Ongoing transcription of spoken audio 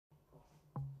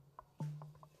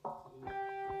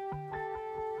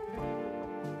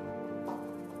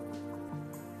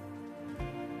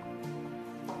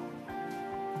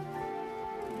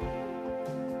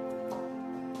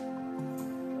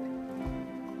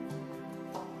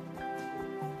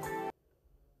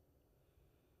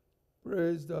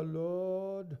Praise the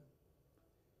Lord.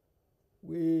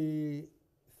 We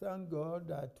thank God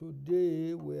that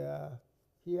today we are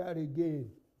here again.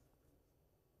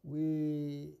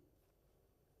 We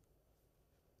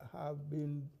have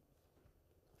been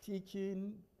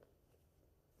teaching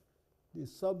the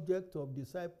subject of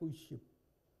discipleship,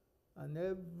 and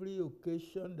every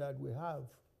occasion that we have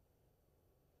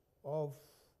of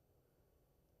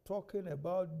talking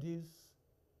about this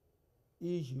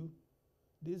issue,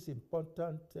 this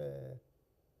important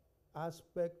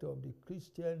aspect of the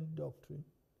Christian doctrine,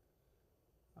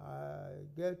 I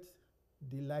get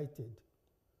delighted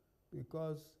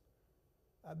because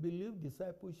I believe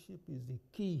discipleship is the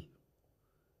key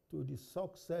to the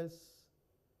success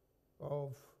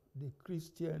of the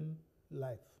Christian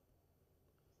life.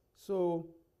 So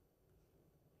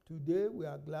today we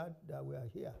are glad that we are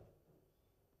here,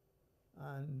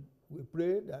 and we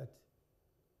pray that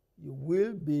you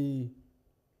will be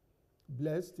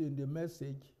blessed in the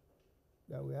message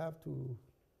that we have to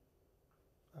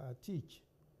teach.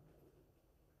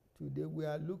 Today we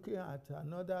are looking at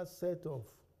another set of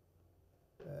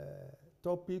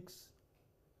topics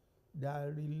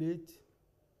that relate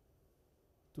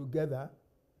together,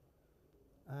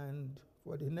 and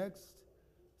for the next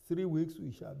 3 weeks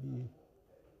we shall be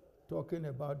talking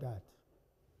about that.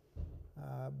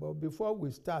 But before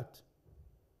we start,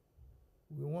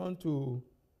 we want to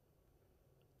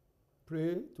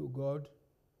pray to God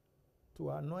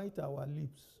to anoint our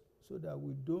lips so that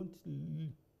we don't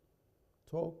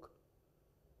talk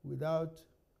without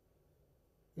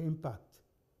impact.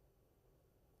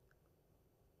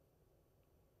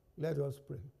 Let us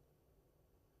pray.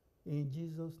 In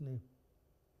Jesus' name.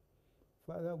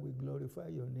 Father, we glorify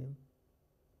your name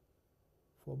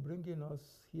for bringing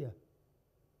us here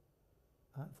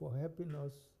and for helping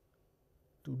us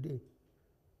today.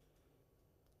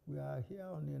 We are here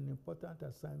on an important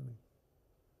assignment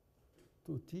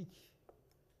to teach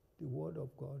the word of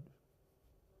God,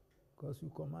 because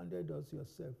you commanded us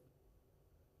yourself.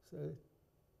 Say,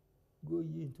 go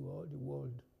ye into all the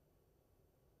world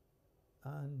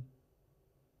and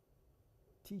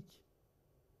teach,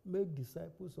 make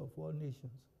disciples of all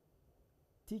nations,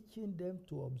 teaching them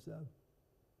to observe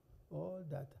all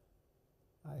that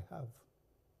I have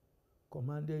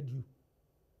commanded you.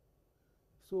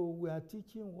 So we are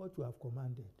teaching what you have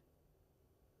commanded.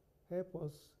 Help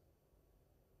us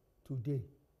today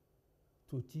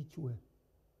to teach well.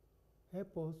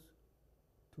 Help us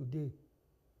today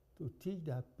to teach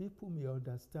that people may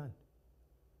understand.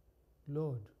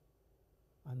 Lord,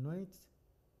 anoint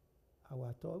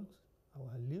our tongues,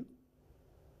 our lips.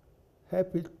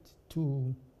 Help it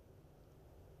to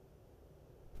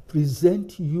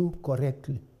present you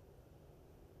correctly.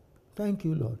 Thank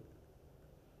you, Lord.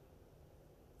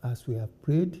 As we have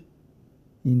prayed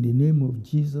in the name of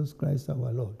Jesus Christ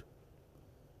our Lord.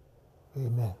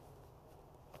 Amen.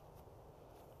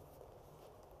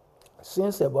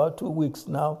 Since about 2 weeks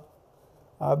now,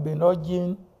 I've been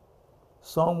urging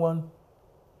someone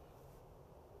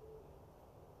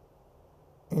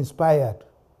inspired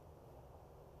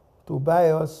to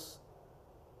buy us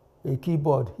a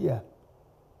keyboard here.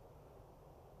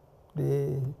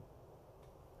 The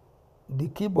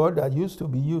keyboard that used to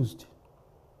be used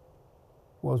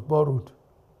was borrowed.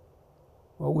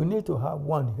 But we need to have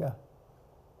one here,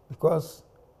 because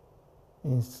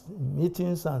in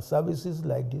meetings and services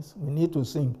like this, we need to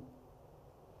sing.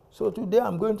 So today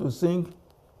I'm going to sing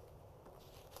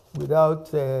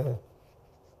without the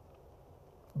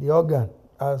organ,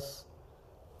 as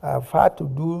I've had to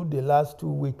do the last 2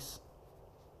 weeks.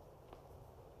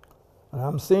 And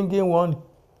I'm singing one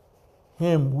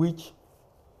hymn which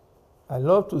I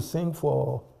love to sing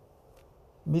for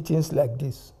meetings like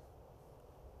this.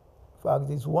 In fact,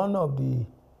 it's one of the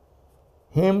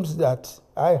hymns that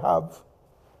I have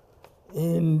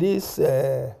in this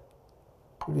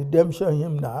redemption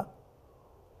hymn now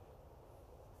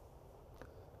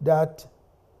that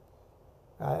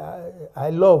I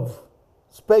love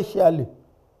especially,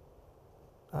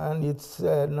 and it's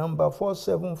number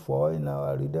 474 in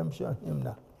our redemption hymn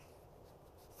now.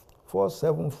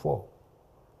 474.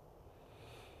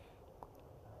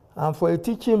 And for a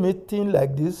teaching meeting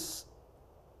like this,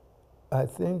 I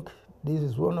think this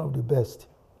is one of the best.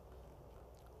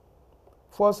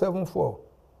 474.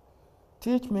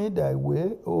 Teach me thy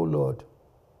way, O Lord.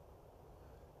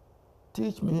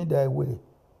 Teach me thy way.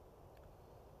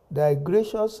 Thy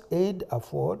gracious aid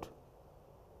afford.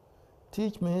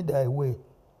 Teach me thy way.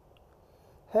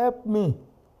 Help me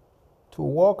to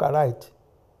walk aright,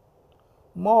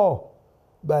 more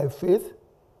by faith,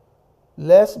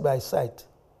 less by sight.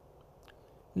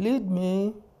 Lead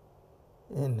me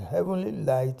in heavenly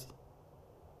light,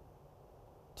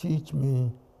 teach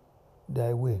me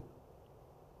thy way.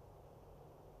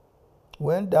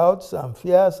 When doubts and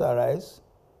fears arise,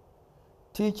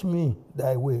 teach me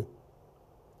thy way.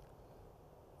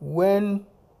 When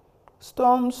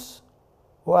storms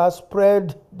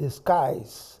overspread the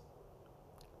skies,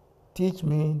 teach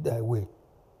me thy way.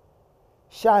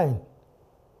 Shine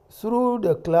through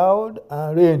the cloud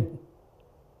and rain,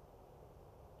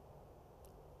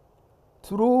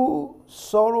 through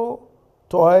sorrow,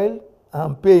 toil,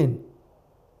 and pain.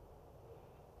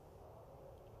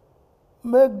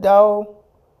 Make thou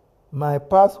my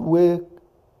pathway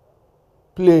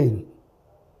plain.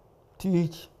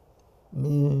 Teach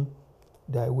me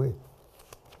thy way.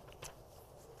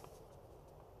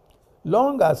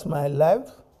 Long as my life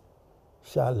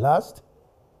shall last,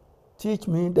 teach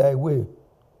me thy way.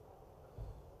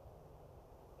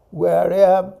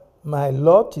 Where'er my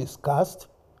lot is cast,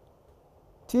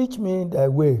 teach me thy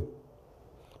way.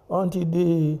 Until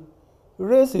the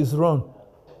race is run,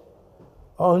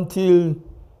 until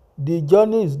the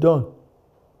journey is done,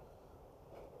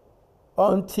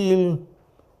 until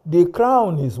the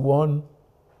crown is won,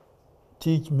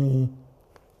 teach me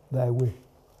thy way.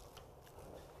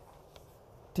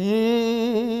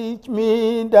 Teach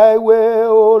me thy way,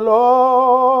 O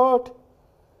Lord.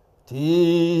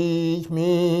 Teach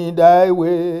me thy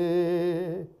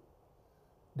way.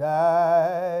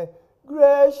 Thy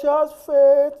gracious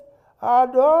faith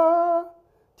adore.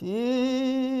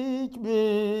 Teach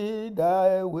me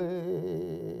thy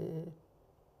way.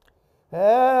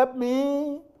 Help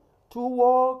me to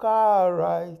walk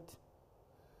aright,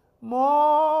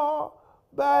 more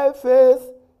by faith,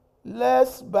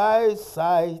 less by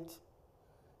sight.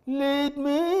 Lead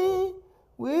me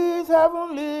with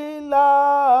heavenly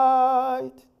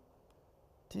light.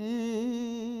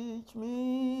 Teach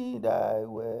me thy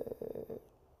way.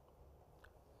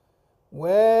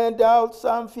 When doubts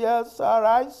and fears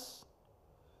arise,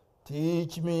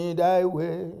 teach me thy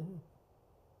way.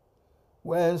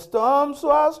 When storms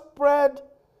will spread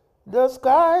the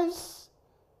skies,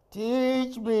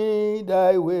 teach me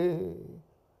thy way.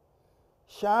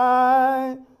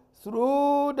 Shine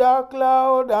through the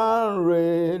cloud and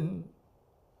rain,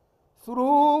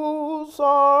 through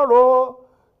sorrow,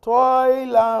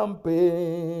 toil, and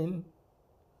pain.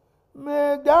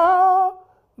 Make thou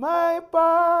my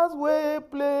pathway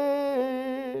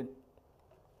plain.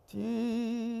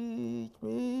 Teach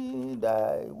me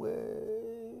thy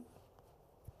way.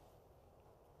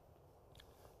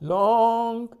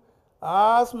 Long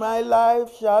as my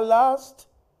life shall last,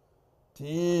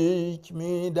 teach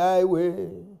me thy way.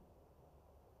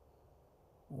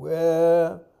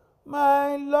 Where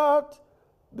my lot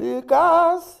be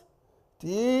cast,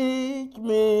 teach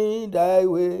me thy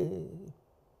way.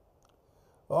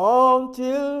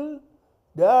 Until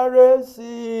the race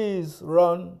is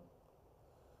run,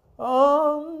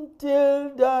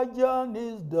 until the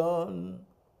journey is done,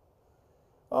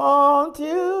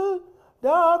 until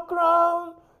the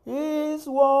crown is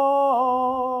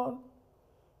won.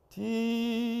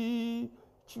 Teach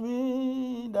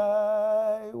me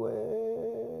thy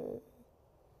way.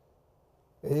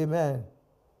 Amen.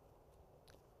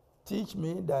 Teach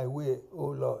me thy way, O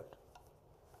Lord.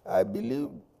 I believe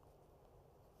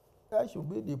that should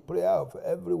be the prayer of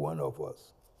every one of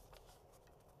us.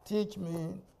 Teach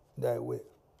me thy way.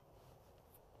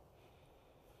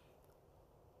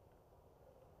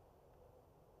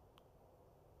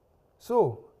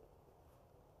 So,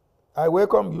 I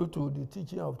welcome you to the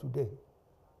teaching of today.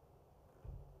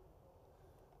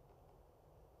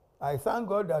 I thank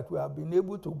God that we have been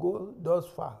able to go thus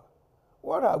far.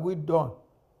 What have we done?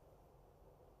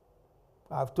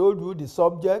 I've told you the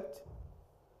subject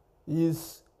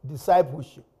is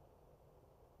discipleship.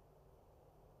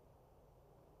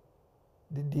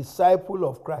 The disciple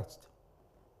of Christ.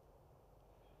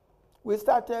 We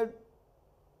started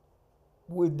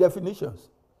with definitions.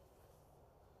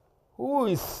 Who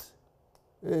is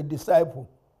a disciple?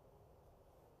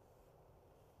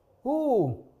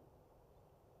 Who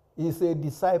is a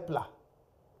discipler?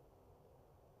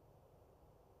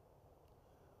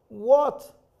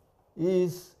 What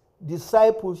is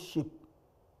discipleship?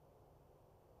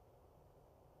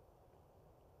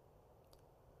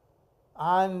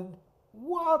 And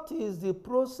what is the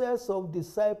process of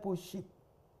discipleship?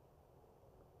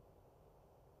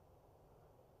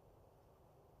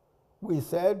 We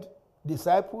said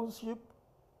discipleship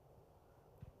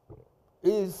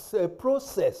is a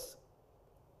process,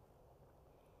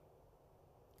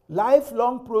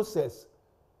 lifelong process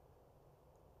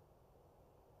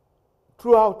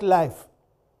throughout life.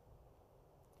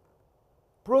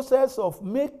 process of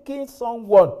making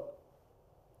someone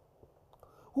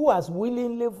who has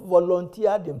willingly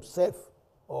volunteered himself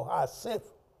or herself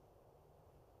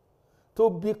to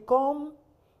become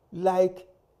like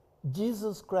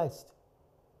Jesus Christ,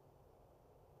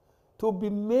 to be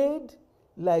made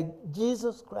like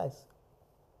Jesus Christ,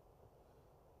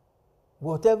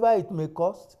 whatever it may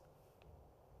cost,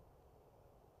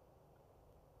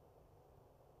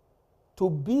 to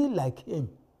be like him.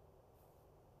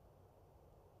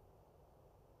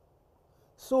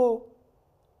 So,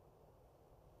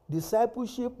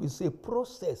 discipleship is a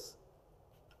process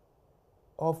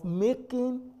of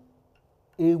making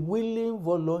a willing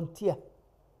volunteer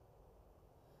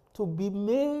to be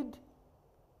made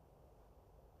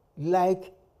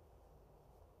like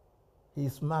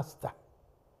his master,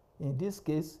 in this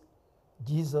case,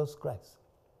 Jesus Christ.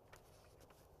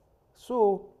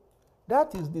 So,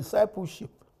 that is discipleship,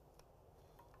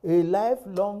 a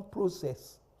lifelong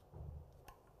process.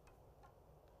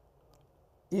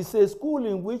 It's a school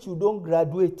in which you don't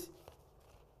graduate.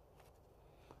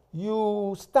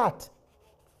 You start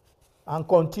and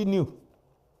continue.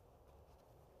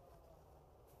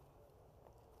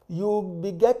 You'll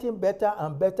be getting better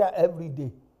and better every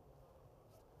day.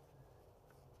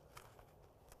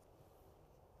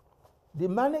 The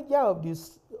manager of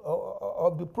this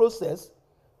of the process,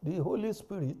 the Holy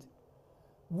Spirit,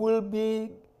 will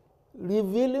be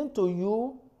revealing to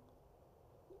you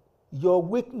your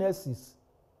weaknesses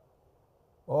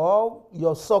or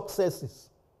your successes.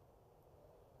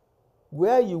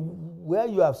 Where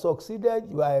you have succeeded,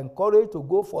 you are encouraged to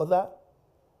go further.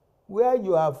 Where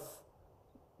you have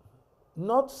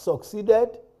not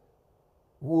succeeded,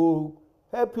 will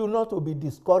help you not to be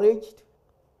discouraged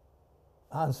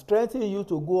and strengthen you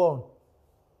to go on.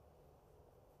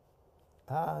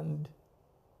 And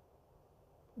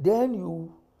then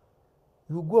you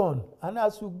go on. And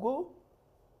as you go,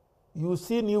 you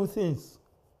see new things.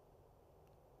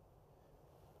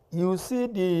 You see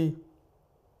the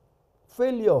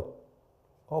failure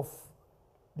of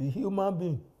the human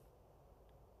being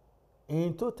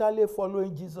in totally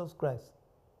following Jesus Christ.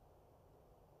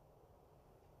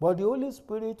 But the Holy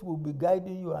Spirit will be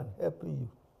guiding you and helping you.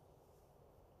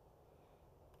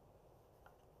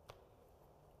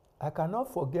 I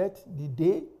cannot forget the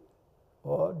day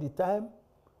or the time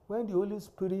when the Holy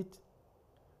Spirit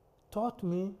taught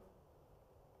me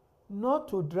not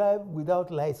to drive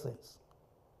without license.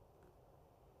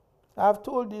 I've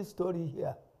told this story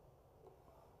here.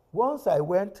 Once I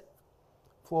went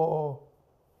for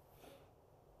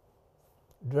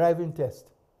driving test.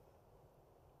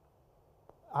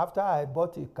 After I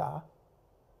bought a car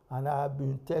and I had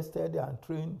been tested and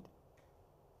trained,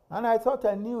 and I thought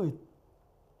I knew it.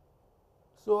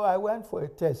 So I went for a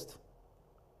test.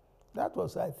 That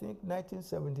was, I think,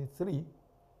 1973.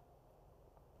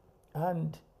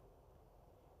 And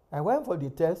I went for the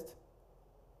test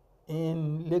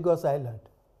in Lagos Island.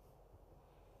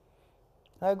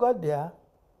 I got there,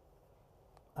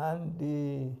 and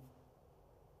the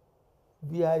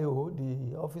VIO,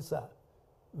 the officer,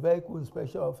 vehicle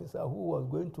inspection officer, who was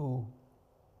going to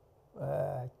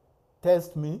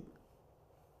test me,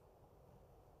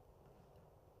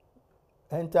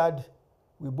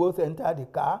 we both entered the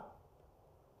car,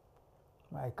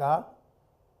 my car,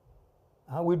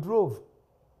 and we drove.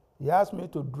 He asked me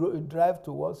to drive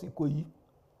towards Ikoyi.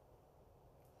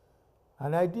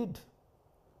 And I did.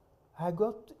 I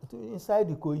got inside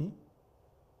Ikoyi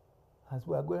as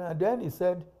we were going, and then he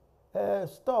said,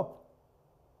 stop.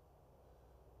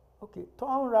 Okay, turn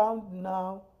around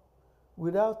now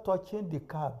without touching the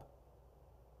cab.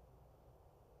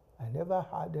 I never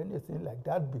had anything like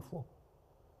that before.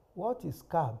 What is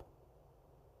cab?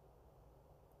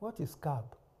 What is cab?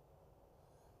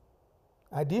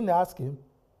 I didn't ask him,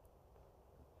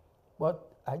 but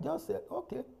I just said,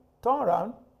 okay, turn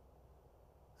around.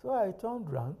 So I turned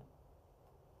around.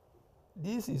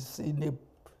 This is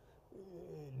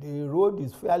the road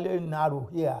is fairly narrow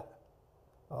here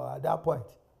at that point.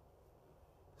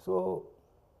 So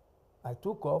I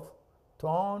took off,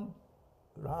 turned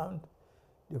around.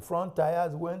 The front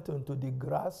tires went into the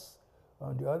grass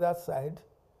on the other side,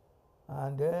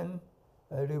 and then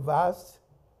I reversed.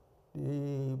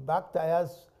 The back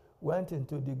tires went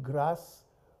into the grass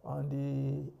on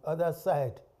the other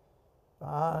side.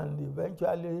 And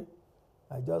eventually,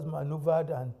 I just maneuvered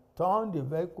and turned the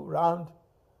vehicle round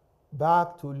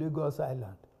back to Lagos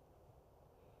Island.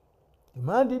 The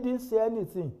man didn't say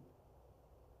anything.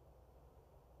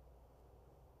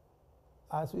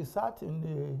 As we sat in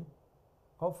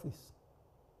the office,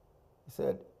 he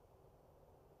said,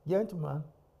 "Gentlemen,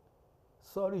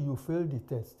 sorry you failed the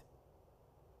test."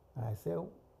 And I said,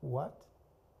 what?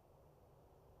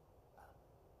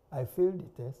 I failed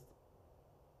the test.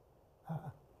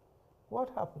 What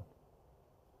happened?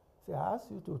 Say, I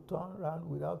asked you to turn around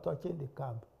without touching the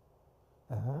cab.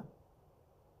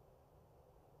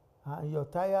 And your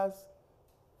tires,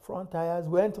 front tires,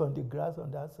 went on the grass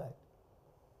on that side.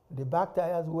 The back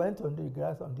tires went on the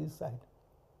grass on this side.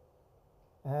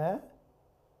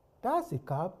 That's the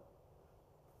cab.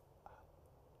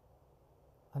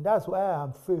 And that's why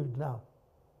I'm failed now.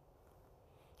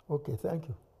 Okay, thank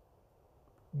you.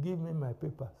 Give me my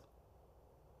papers.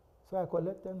 So I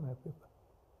collected my paper.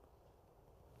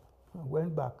 I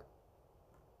went back.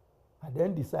 I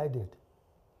then decided,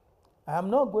 I'm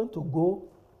not going to go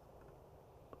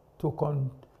to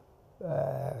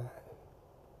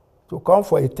come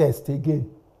for a test again.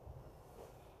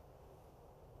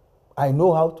 I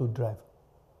know how to drive.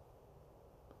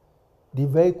 The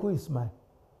vehicle is mine.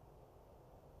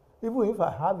 Even if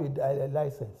I have a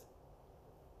license,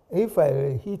 if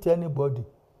I hit anybody,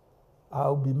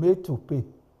 I'll be made to pay.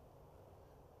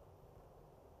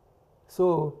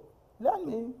 So let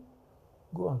me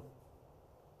go on.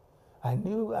 I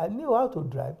knew how to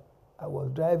drive. I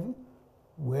was driving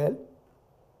well.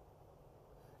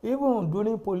 Even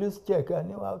during police check, I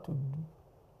knew how to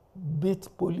beat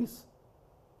police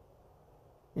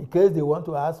in case they want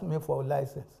to ask me for a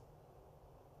license.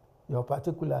 Your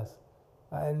particulars.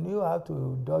 I knew how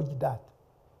to dodge that.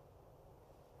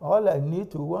 All I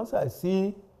need to, once I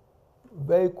see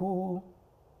vehicle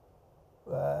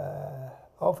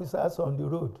officers on the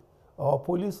road or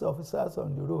police officers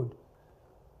on the road,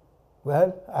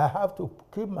 well, I have to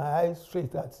keep my eyes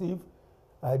straight as if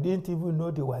I didn't even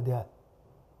know they were there.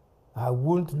 I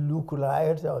won't look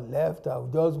right or left. I'll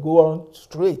just go on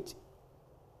straight.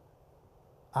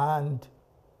 And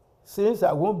since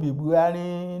I won't be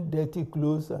wearing dirty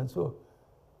clothes and so,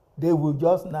 they will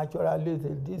just naturally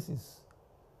say, this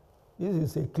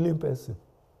is a clean person.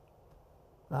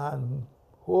 And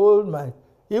hold my,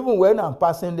 even when I'm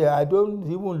passing there, I don't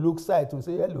even look side to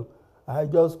say hello. I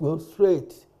just go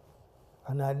straight.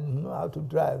 And I know how to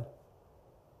drive.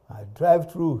 I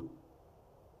drive through.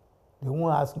 They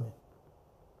won't ask me.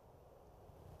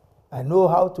 I know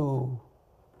how to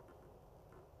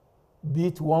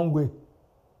beat one way.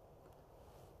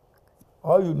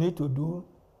 All you need to do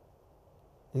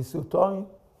is to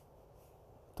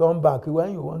turn back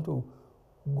when you want to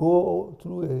go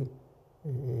through a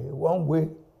one way.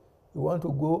 You want to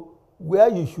go where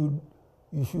you should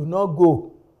not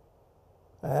go.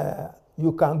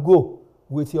 You can go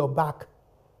with your back,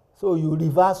 so you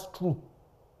reverse through.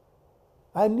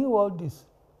 I knew all this.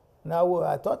 Now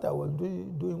I thought I was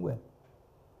doing well.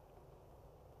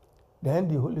 Then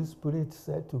the Holy Spirit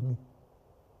said to me,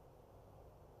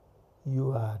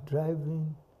 you are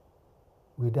driving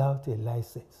without a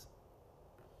license.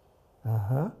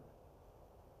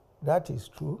 That is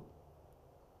true.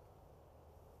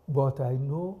 But I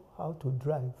know how to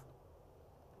drive.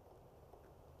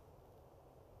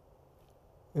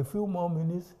 A few more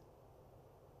minutes,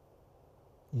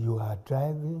 you are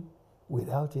driving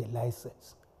without a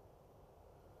license.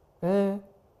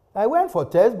 I went for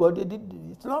tests, but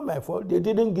it's not my fault. They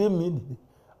didn't give me,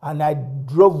 and I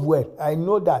drove well. I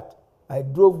know that. I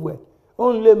drove well.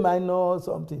 Only minor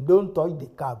something. Don't touch the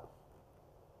cab.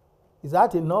 Is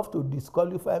that enough to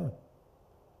disqualify me?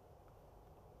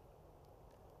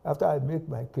 After I make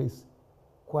my case,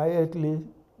 quietly,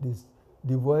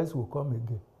 the voice will come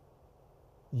again.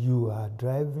 You are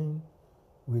driving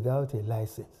without a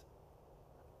license.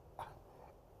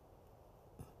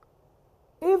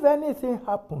 If anything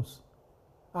happens,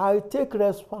 I take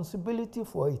responsibility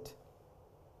for it.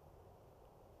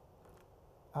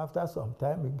 After some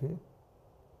time again,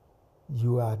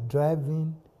 you are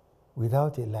driving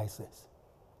without a license.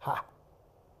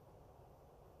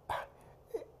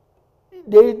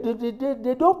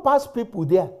 They don't pass people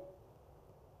there.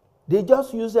 They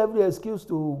just use every excuse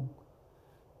to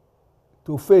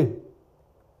fail.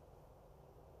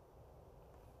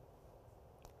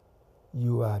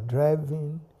 You are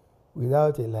driving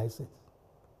without a license.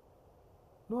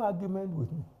 No argument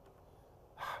with me.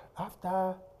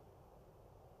 After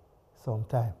some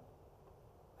time,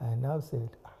 I now said,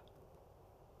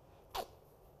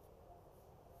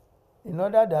 in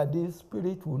order that this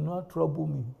spirit will not trouble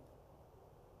me,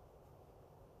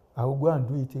 I will go and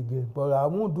do it again. But I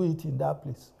won't do it in that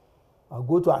place. I'll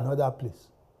go to another place.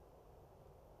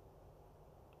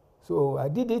 So I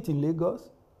did it in Lagos.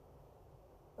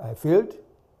 I failed.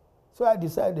 So I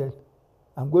decided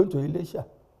I'm going to Elisha.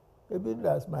 Maybe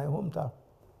that's my hometown.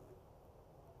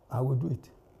 I will do it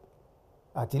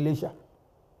at Elisha.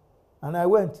 And I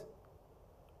went.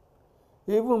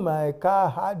 Even my car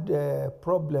had a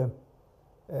problem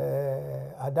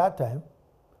at that time.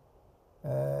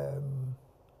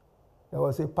 There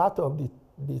was a part of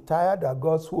the tire that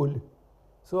got swollen.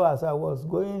 So as I was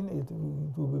going, it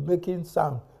would be making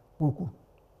sound, buku,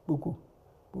 buku,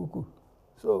 buku.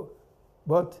 So,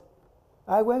 but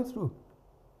I went through.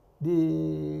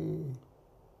 The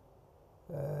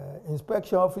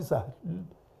inspection officer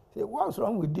said, "What's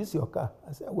wrong with this, your car?"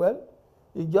 I said, "Well,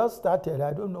 it just started.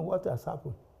 I don't know what has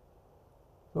happened."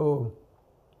 So,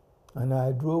 and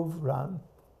I drove around.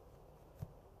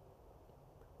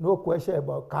 No question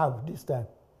about curve this time.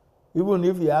 Even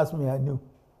if he asked me, I knew.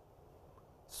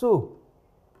 So,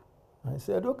 I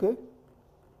said, "Okay,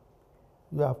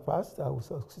 you have passed. I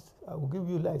will give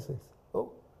you license."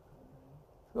 Oh,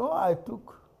 so I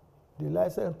took the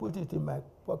license, put it in my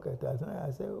pocket.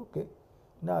 I said, "Okay,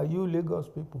 now you Lagos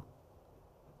people,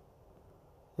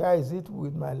 here is it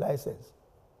with my license.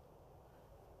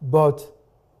 But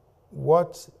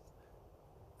what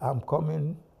I'm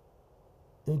coming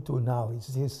into now is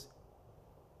this.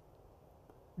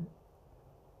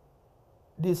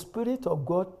 The Spirit of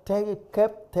God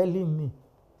kept telling me,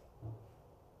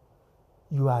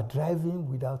 you are driving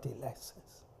without a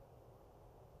license."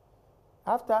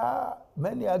 After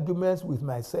many arguments with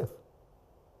myself,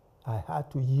 I had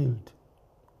to yield.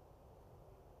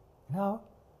 Now,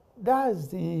 that's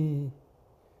the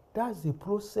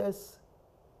process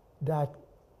that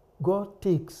God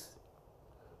takes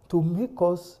to make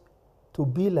us to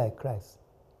be like Christ,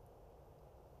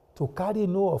 to carry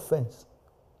no offense.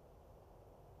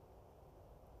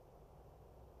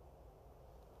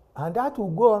 And that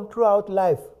will go on throughout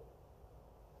life,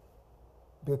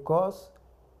 because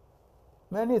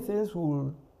many things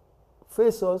will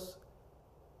face us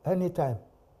anytime.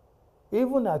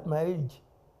 Even at my age,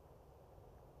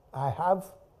 I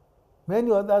have many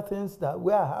other things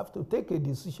where I have to take a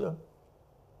decision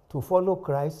to follow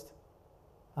Christ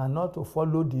and not to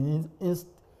follow the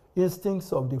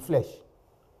instincts of the flesh.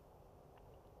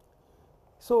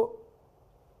 So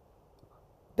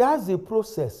that's the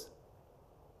process.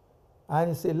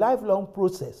 And it's a lifelong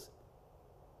process.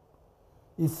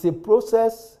 It's a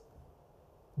process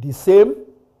the same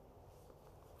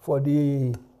for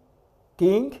the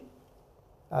king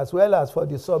as well as for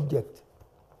the subject.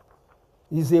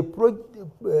 It's a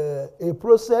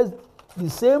process, the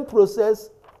same process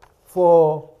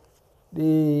for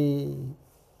the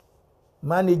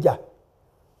manager.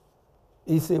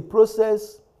 It's a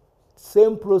process,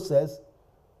 same process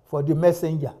for the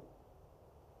messenger.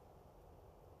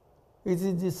 It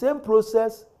is the same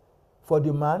process for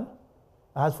the man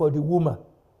as for the woman.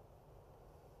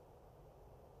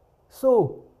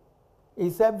 So,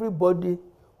 it's everybody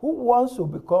who wants to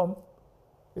become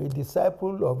a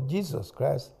disciple of Jesus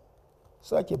Christ.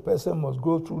 Such a person must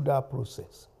go through that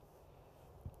process.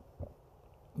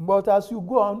 But as you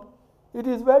go on, it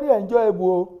is very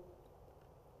enjoyable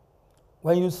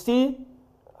when you see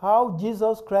how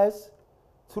Jesus Christ,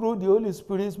 through the Holy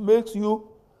Spirit, makes you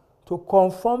to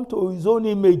conform to his own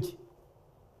image.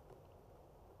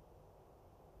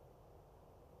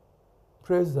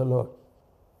 Praise the Lord.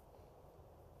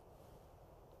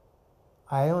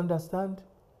 I understand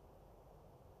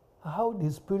how the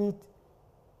Spirit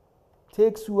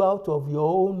takes you out of your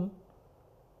own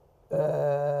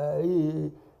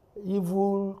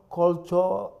evil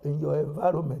culture in your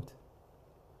environment.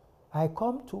 I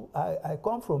come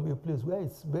from a place where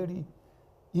it's very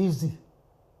easy.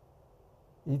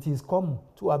 It is common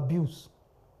to abuse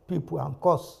people and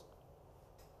curse.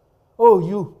 Oh,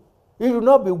 it will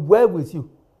not be well with you.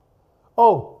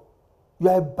 Oh, you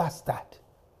are a bastard.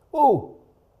 Oh,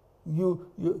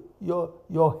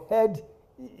 your head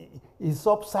is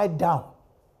upside down.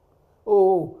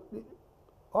 Oh,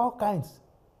 all kinds.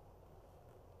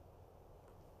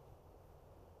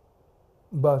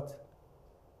 But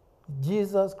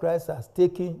Jesus Christ has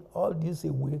taken all this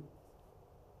away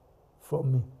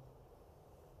from me.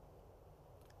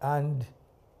 And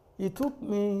it took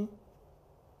me,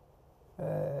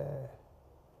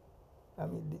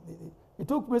 it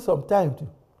took me some time to.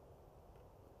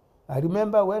 I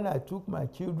remember when I took my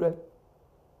children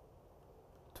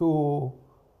to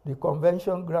the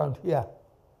convention ground here.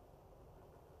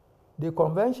 The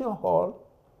convention hall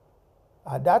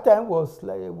at that time was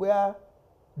like where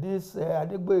this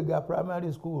Adegboyega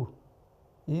Primary School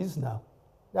is now.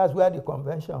 That's where the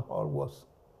convention hall was.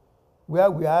 Where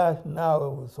we are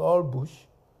now is all bush.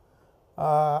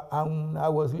 And I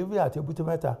was living at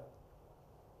Ebutimeta.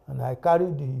 And I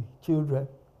carried the children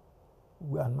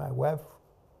and my wife.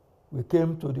 We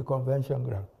came to the convention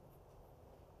ground.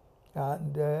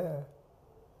 And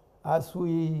as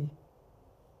we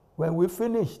when we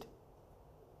finished,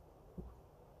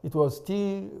 it was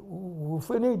still, we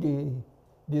finished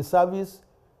the service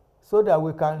so that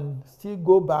we can still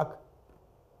go back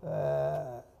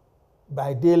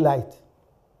by daylight.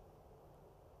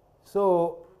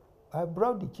 So I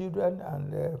brought the children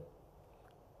and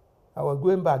I was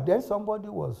going back. Then somebody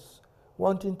was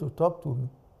wanting to talk to me.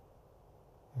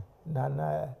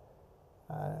 And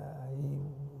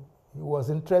he was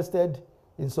interested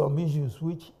in some issues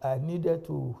which I needed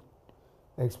to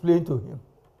explain to him.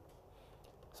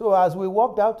 So as we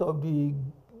walked out of the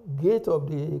gate of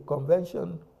the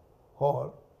convention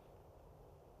hall,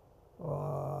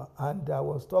 and I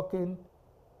was talking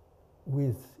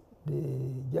with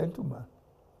the gentleman,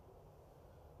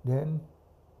 then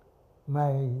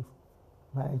my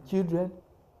children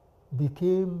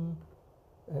became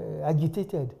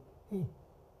agitated.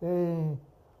 Hey,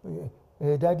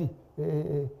 Daddy,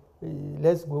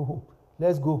 let's go home.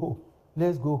 Let's go home.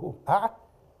 Let's go home.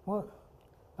 Well,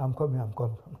 I'm coming.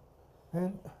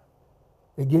 And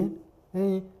again,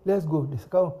 hey, let's go.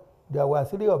 There were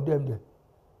 3 of them there.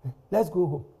 Let's go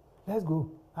home. Let's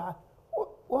go.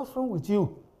 What's wrong with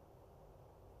you?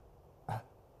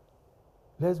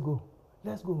 Let's go.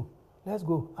 Let's go. Let's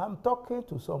go. I'm talking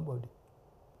to somebody.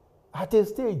 At a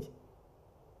stage,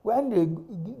 when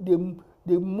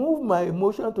they move my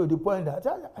emotion to the point that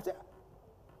I said,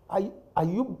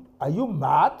 are you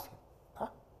mad?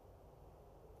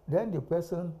 Then the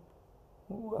person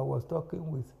who I was talking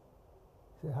with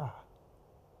said,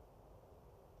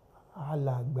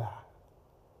 Alagba,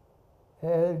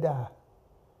 elder,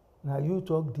 now you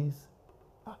talk this.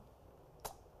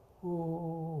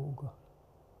 Oh God,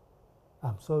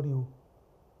 I'm sorry.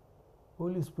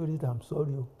 Holy Spirit, I'm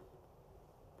sorry.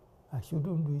 I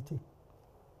shouldn't do it.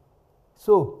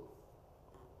 So,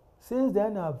 since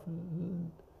then I've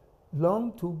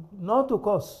learned to not to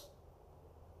curse,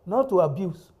 not to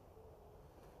abuse.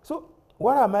 So,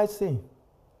 what am I saying?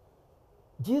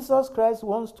 Jesus Christ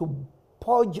wants to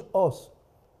purge us,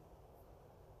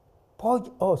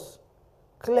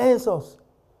 cleanse us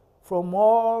from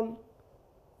all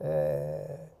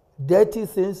dirty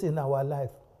things in our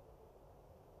life,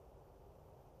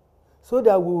 so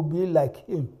that we will be like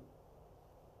Him.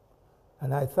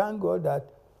 And I thank God that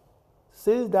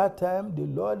since that time, the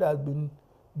Lord has been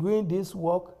doing this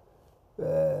work,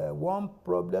 one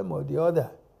problem or the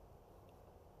other.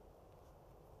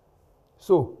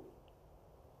 So,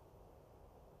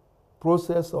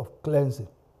 process of cleansing.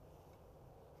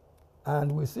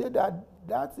 And we say that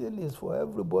that thing is for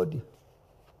everybody.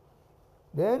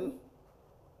 Then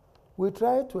we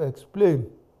try to explain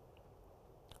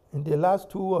in the last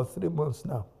 2 or 3 months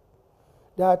now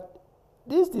that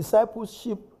this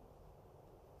discipleship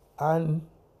and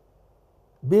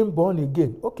being born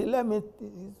again. Okay,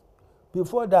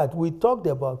 before that, we talked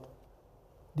about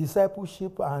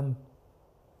discipleship and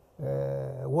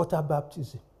water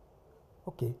baptism.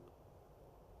 Okay,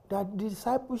 that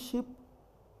discipleship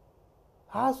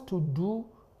has to do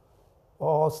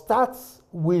or starts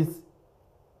with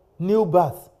new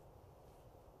birth.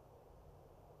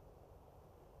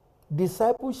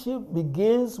 Discipleship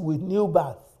begins with new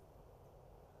birth.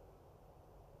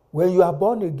 When you are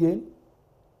born again,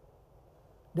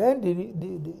 then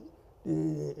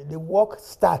the work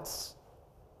starts.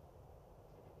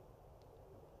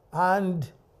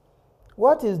 And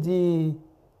what is the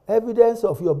evidence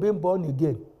of your being born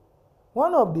again?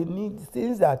 One of the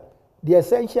things that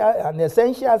an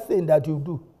essential thing that you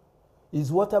do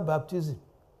is water baptism.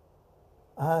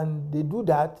 And they do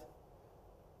that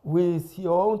with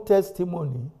your own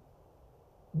testimony,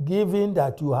 giving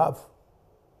that you have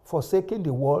forsaken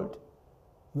the world,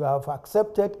 you have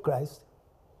accepted Christ,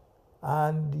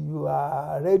 and you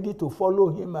are ready to follow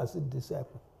Him as a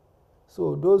disciple.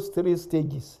 So those 3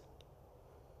 stages.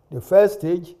 The first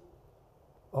stage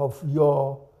of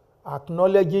your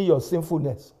acknowledging your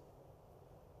sinfulness.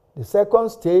 The second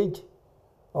stage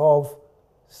of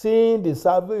seeing the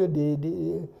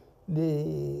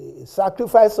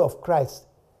sacrifice of Christ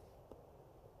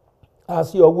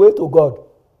as your way to God.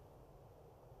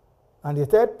 And the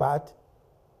third part,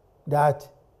 that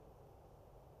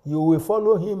you will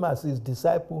follow Him as His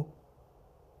disciple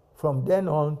from then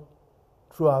on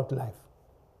throughout life.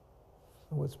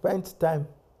 We spent time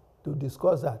to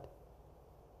discuss that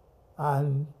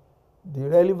and the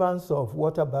relevance of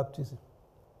water baptism.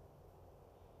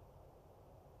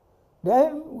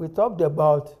 Then we talked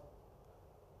about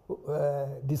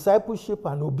discipleship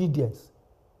and obedience.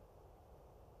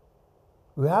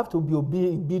 We have to be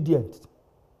obedient.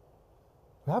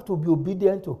 We have to be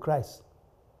obedient to Christ.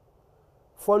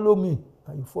 Follow me,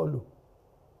 and you follow.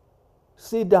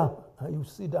 Sit down, and you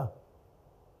sit down.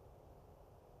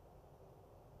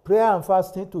 prayer and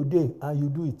fasting today and you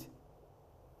do it.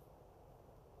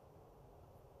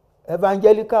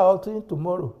 Evangelical altering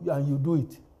tomorrow and you do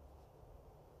it.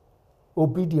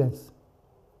 Obedience.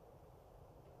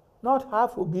 Not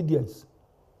half obedience.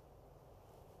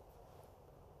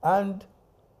 And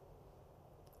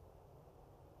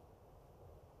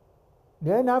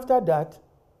then after that,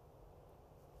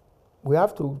 we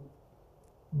have to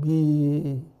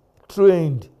be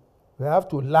trained. We have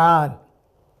to learn.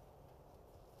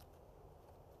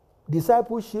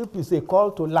 Discipleship is a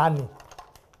call to learning.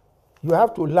 You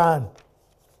have to learn.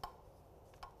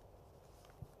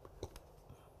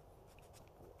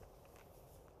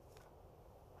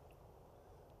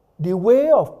 The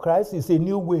way of Christ is a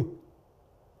new way.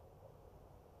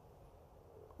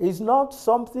 It's not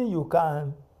something you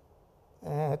can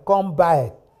come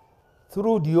by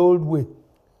through the old way,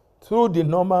 through the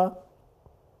normal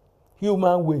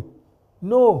human way.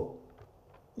 No,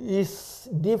 it's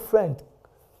different,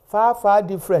 far, far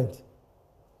different.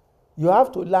 You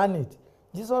have to learn it.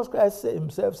 Jesus Christ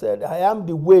himself said, I am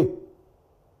the way,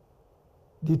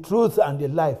 the truth, and the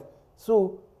life.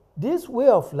 So this way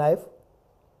of life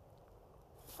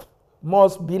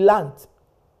must be learned.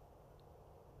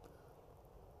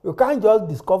 You can't just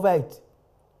discover it.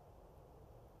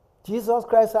 Jesus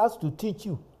Christ has to teach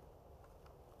you.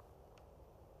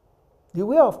 The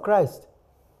way of Christ.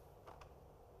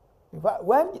 In fact,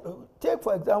 take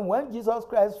for example, when Jesus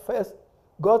Christ first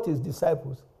got his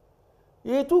disciples,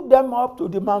 he took them up to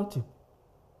the mountain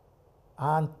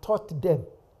and taught them.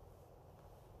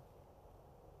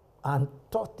 And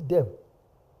taught them.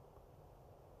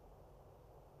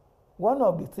 One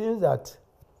of the things that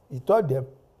he taught them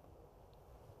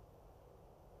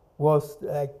was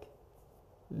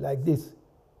like this.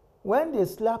 When they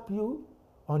slap you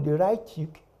on the right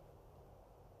cheek,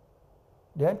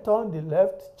 then turn the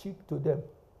left cheek to them.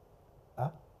 Huh?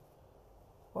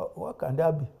 What can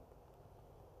that be?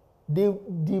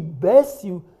 The best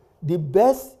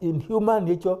in human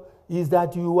nature is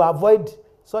that you avoid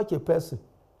such a person.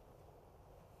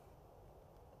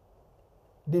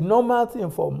 The normal thing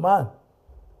for man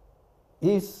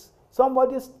is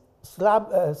somebody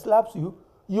slaps you,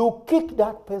 you kick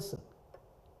that person.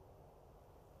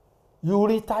 You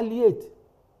retaliate.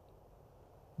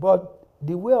 But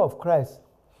the way of Christ,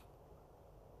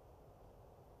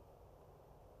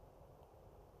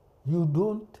 you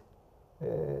don't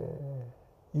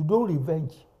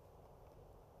revenge.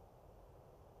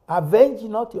 Avenge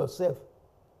not yourself.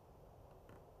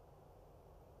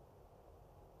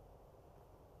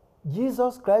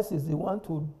 Jesus Christ is the one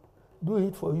to do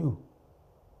it for you.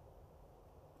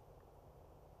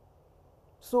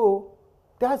 So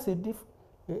that's a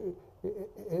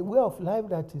way of life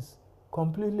that is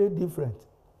completely different.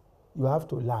 You have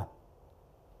to learn.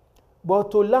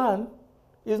 But to learn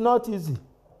is not easy.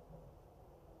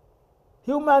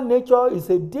 Human nature is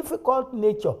a difficult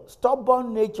nature,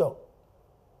 stubborn nature.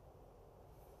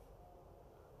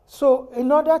 So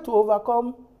in order to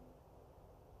overcome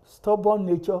stubborn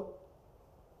nature,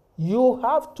 you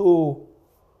have to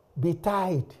be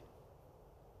tied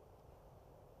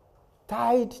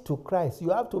to Christ. You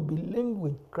have to be linked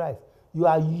with Christ. You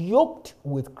are yoked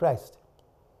with Christ.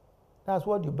 That's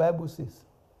what the Bible says.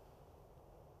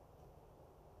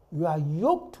 You are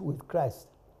yoked with Christ.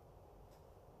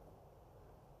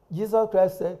 Jesus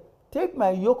Christ said, take my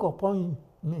yoke upon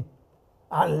me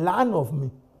and learn of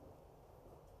me.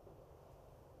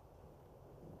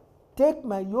 Take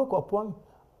my yoke upon you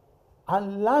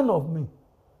and learn of me.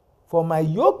 For my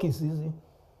yoke is easy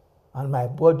and my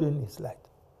burden is light.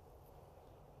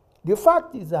 The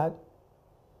fact is that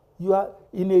you are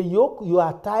in a yoke, you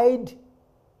are tied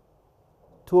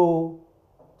to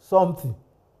something.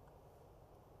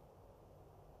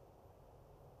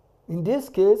 In this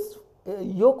case, a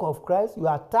yoke of Christ, you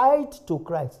are tied to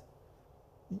Christ.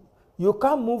 You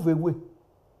can't move away.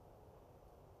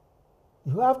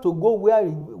 You have to go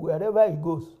wherever he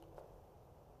goes.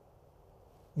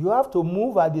 You have to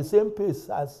move at the same pace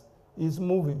as he's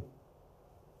moving.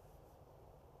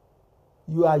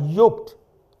 You are yoked.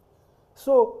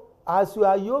 So, as you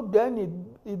are yoked, then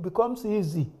it becomes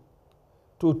easy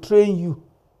to train you.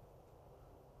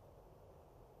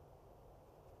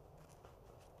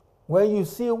 When you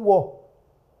see war,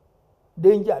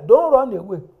 danger, don't run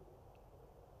away.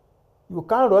 You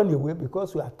can't run away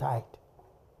because you are tired.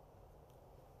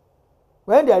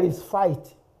 When there is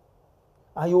fight,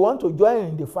 and you want to join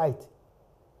in the fight,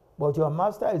 but your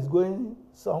master is going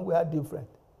somewhere different,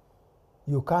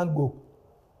 you can't go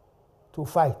to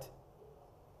fight.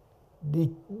 The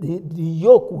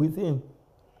yoke with him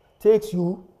takes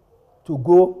you to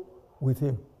go with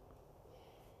him.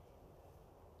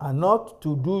 and not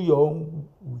to do your own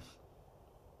wish.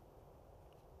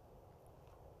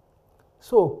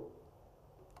 So,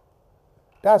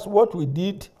 that's what we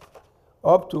did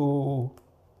up to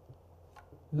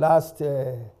last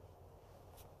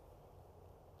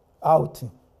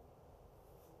outing.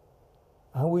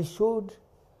 And we showed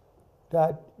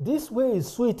that this way is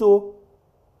sweet. Oh,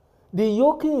 the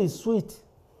yoking is sweet.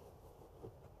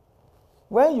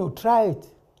 When you try it,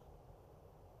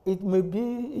 it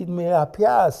may appear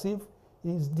as if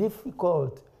it's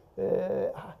difficult.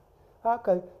 You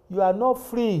are not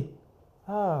free.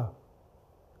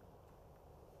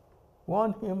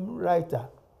 One hymn writer,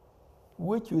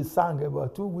 which we sang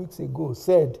about 2 weeks ago,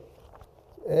 said,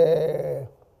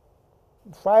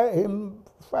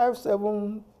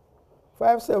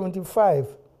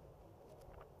 575,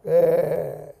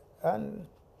 and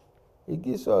it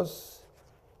gives us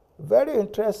very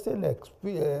interesting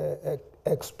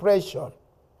expression.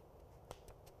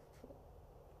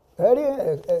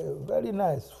 Very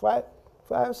nice.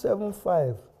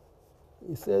 575.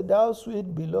 He said, "Thou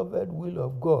sweet beloved will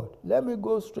of God." Let me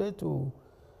go straight to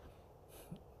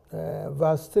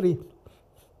verse 3.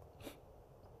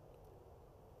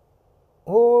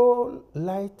 "O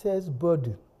lightest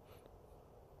burden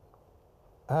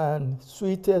and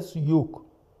sweetest yoke,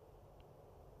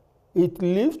 it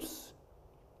lifts,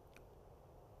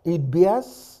 it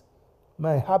bears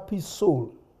my happy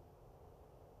soul.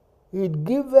 It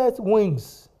giveth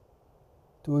wings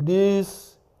to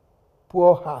this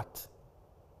poor heart.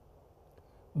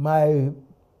 My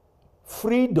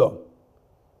freedom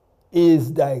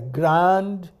is thy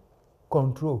grand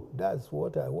control." That's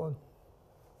what I want.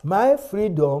 My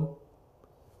freedom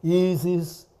is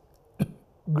his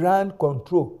grand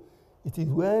control. It is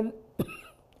when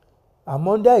I'm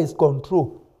under his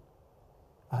control,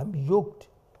 I'm yoked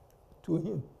to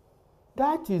him.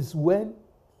 That is when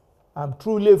I'm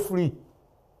truly free.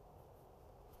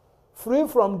 Free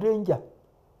from danger.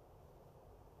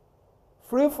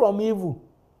 Free from evil.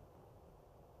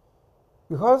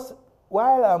 Because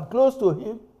while I'm close to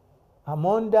him, I'm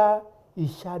under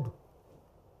his shadow.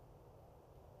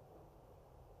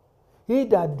 He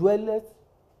that dwelleth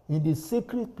in the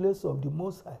secret place of the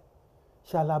Most High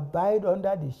shall abide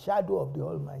under the shadow of the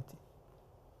Almighty.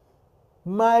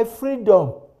 My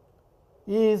freedom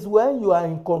is when you are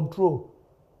in control.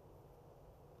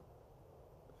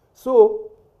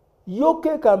 So,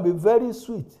 yoke can be very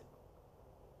sweet.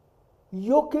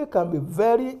 Yoke can be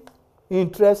very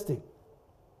interesting.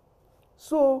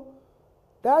 So,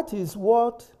 that is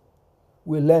what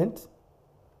we learned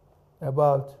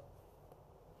about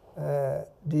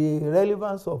the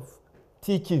relevance of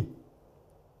teaching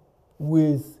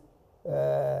with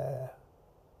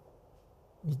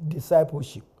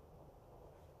discipleship.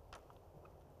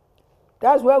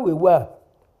 That's where we were.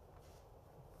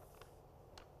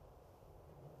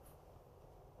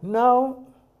 Now,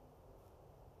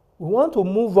 we want to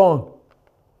move on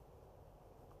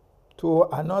to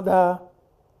another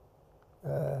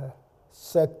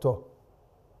sector.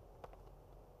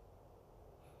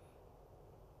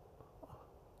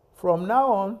 From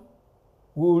now on,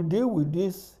 we will deal with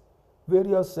these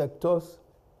various sectors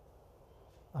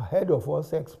ahead of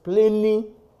us,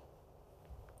 explaining.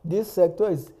 This sector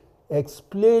is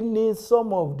explaining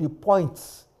some of the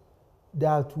points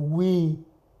that we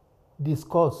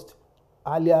discussed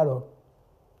earlier on,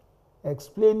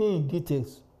 explaining in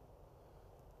details.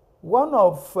 One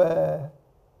of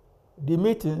the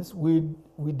meetings we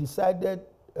decided,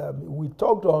 we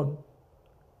talked on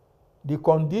the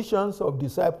conditions of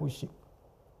discipleship.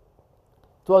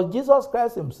 It was Jesus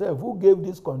Christ himself who gave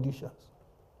these conditions.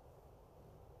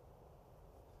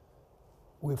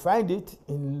 We find it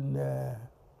in the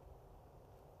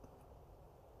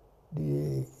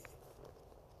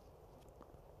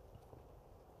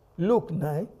Luke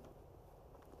 9,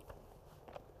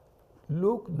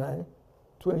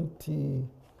 20,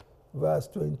 verse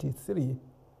 23.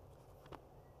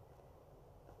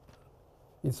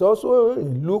 It's also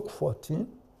in Luke 14,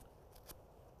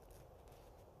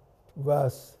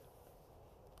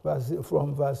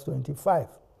 from verse 25.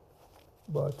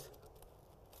 But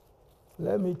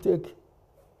let me take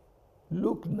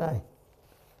Luke 9,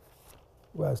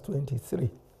 verse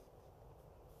 23.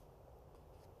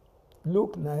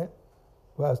 Luke 9,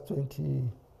 verse 23.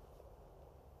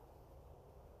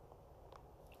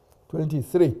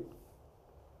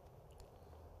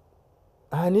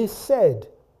 And he said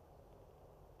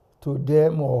to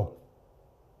them all,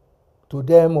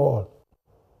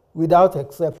 without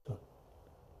exception,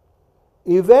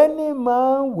 "If any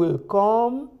man will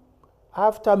come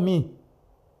after me,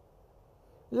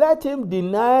 let him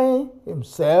deny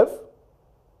himself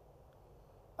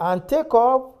and take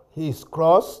up his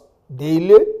cross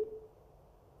daily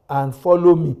and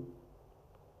follow me.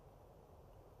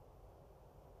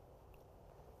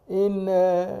 In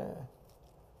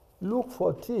Luke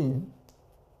 14,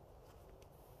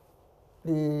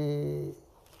 the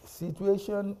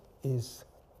situation is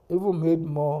even made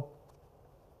more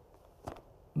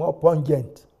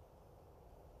pungent.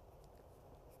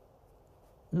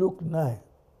 Luke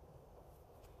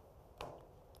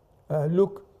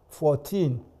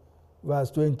 14,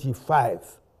 verse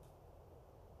 25.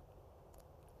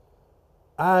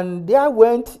 And there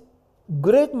went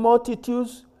great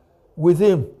multitudes with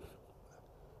him,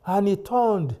 and he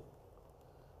turned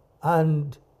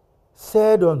and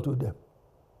said unto them,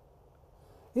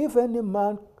 if any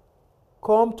man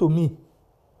come to me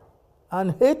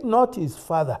and hate not his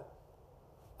father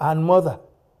and mother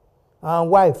and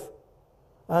wife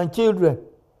and children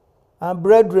and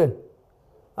brethren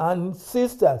and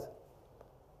sisters,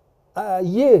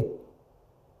 yea,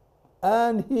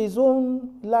 and his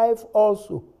own life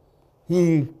also,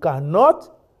 he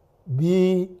cannot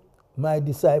be my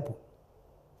disciple.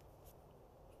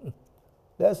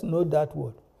 Let's note that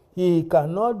word. He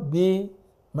cannot be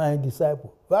my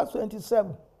disciple. Verse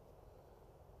 27.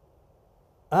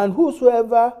 And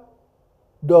whosoever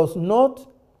does not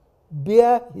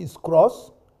bear his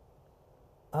cross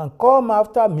and come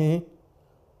after me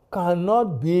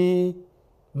cannot be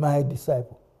my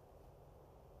disciple.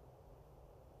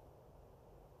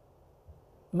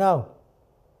 Now,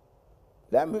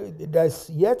 there's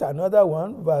yet another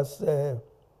one, verse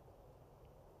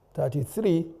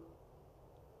 33.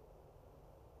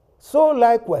 So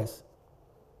likewise,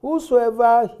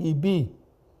 whosoever he be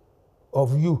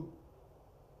of you,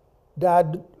 that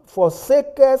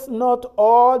forsaketh not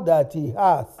all that he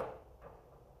hath,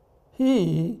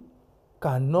 he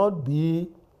cannot be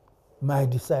my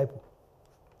disciple.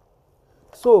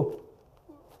 So,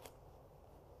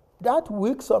 that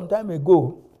week sometime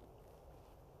ago,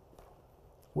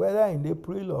 whether in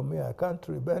April or May, I can't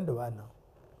remember now,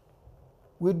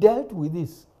 we dealt with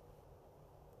this.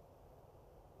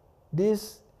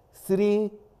 These 3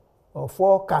 or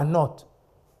 4 cannot.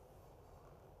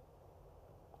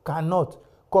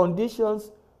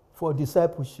 Conditions for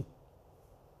discipleship.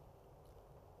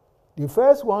 The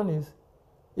first one is,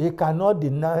 he cannot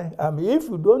deny. If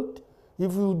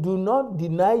you do not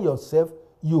deny yourself,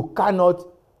 you cannot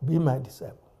be my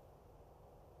disciple.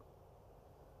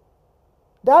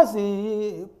 That's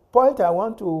the point I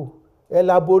want to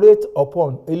elaborate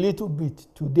upon a little bit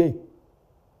today.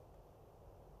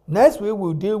 Next week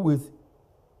we'll deal with,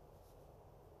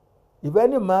 if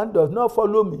any man does not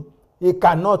follow me, he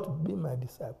cannot be my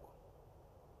disciple.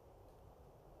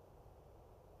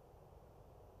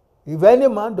 If any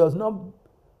man does not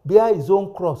bear his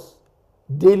own cross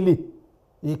daily,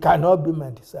 he cannot be my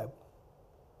disciple.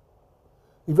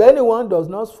 If anyone does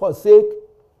not forsake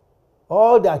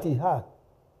all that he had,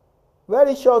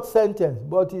 very short sentence,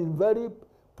 but it's very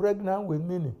pregnant with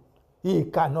meaning, he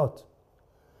cannot.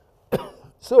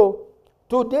 So,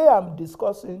 today I'm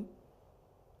discussing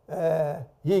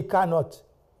he cannot,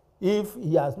 if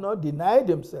he has not denied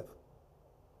himself.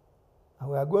 And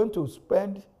we are going to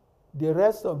spend the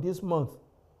rest of this month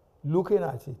looking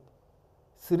at it.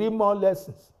 3 more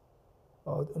lessons,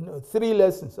 or no, 3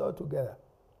 lessons altogether.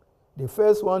 The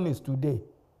first one is today.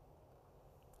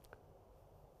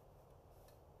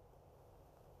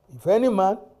 If any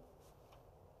man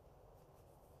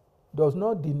does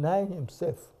not deny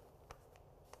himself,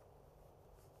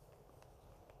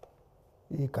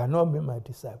 he cannot be my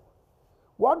disciple.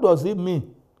 What does it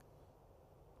mean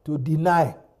to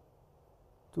deny?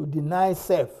 To deny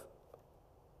self.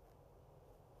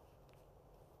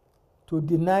 To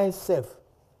deny self.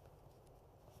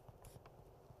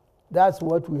 That's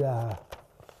what we are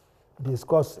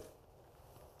discussing.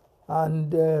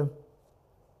 And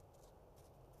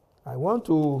I want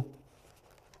to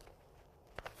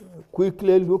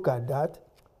quickly look at that.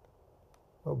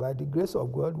 But by the grace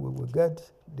of God, we will get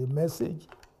the message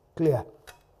clear.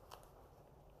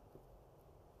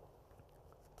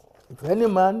 If any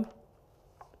man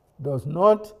does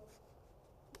not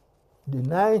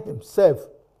deny himself,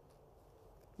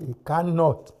 he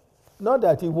cannot. Not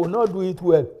that he will not do it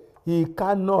well, he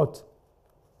cannot.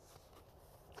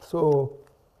 So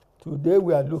today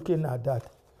we are looking at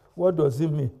that. What does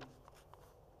it mean?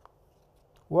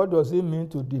 What does it mean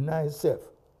to deny self?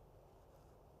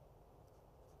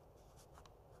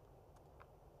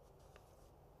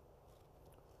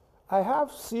 I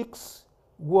have 6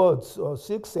 words or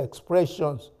 6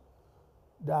 expressions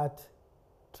that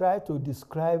try to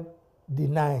describe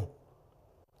denying.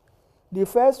 The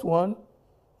first one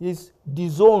is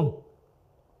disown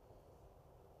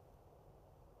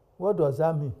What does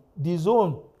that mean?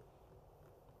 Disown.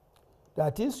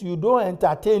 That is, you don't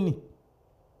entertain it.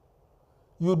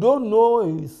 You don't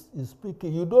know he's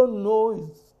speaking. You don't know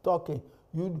he's talking.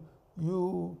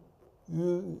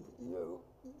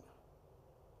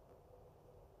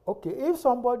 Okay, if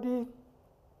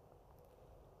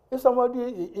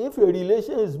a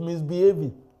relation is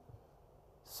misbehaving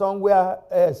somewhere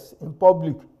else in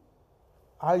public,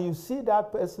 and you see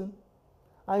that person,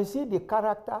 and you see the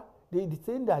character, the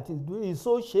thing that he's doing is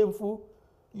so shameful,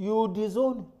 you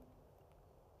disown it.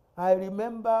 I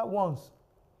remember once,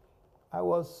 I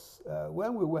was,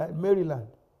 when we were in Maryland,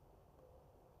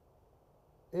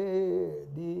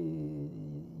 the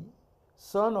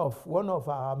son of one of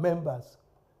our members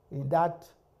in that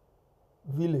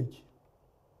village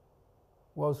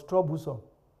was troublesome,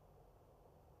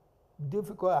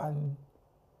 difficult, and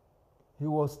he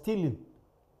was stealing.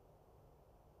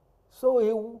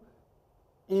 So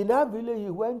in that village, he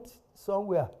went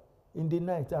somewhere in the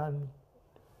night and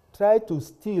tried to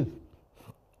steal.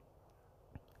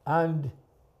 And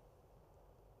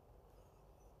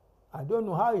I don't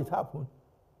know how it happened.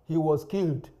 He was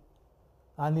killed,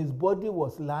 and his body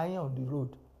was lying on the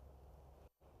road.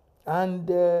 And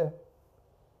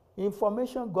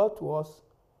information got to us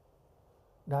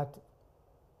that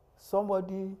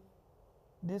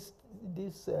this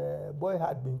boy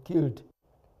had been killed.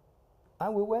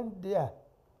 And we went there,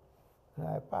 and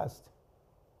I passed.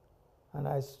 And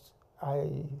I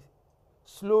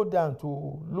slowed down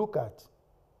to look at.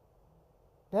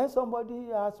 Then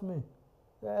somebody asked me,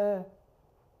 do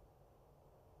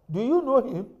you know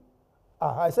him?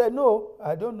 I said, no,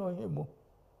 I don't know him.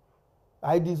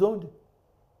 I disowned him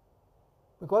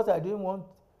because I didn't want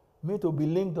me to be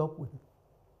linked up with him.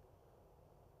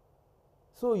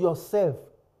 So yourself,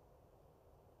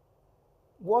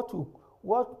 what you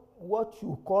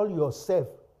call yourself,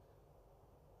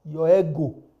 your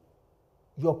ego,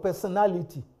 your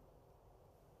personality,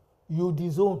 you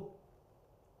disown.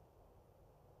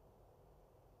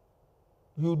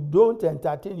 You don't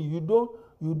entertain, you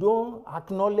don't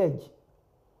acknowledge.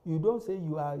 You don't say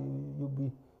you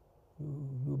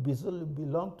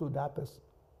belong to that person.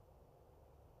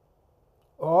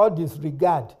 Or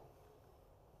disregard.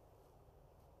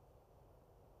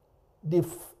 The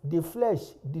flesh,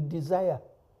 the desire,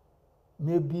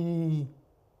 may be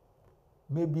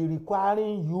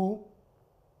requiring you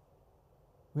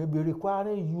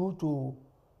to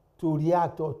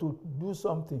react or to do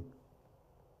something.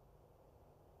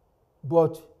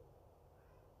 But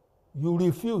you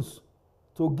refuse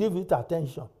to give it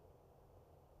attention.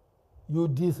 You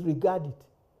disregard it.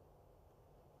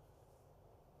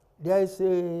 There is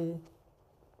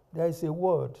a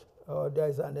word, or there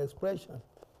is an expression.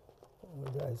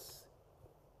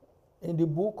 In the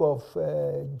book of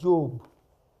Job,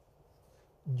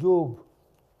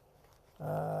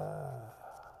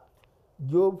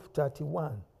 Job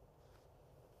 31.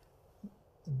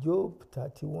 Job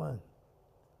 31.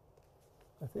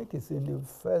 I think it's in the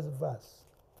first verse.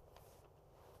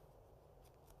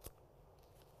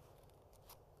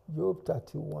 Job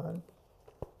 31,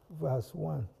 verse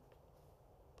 1.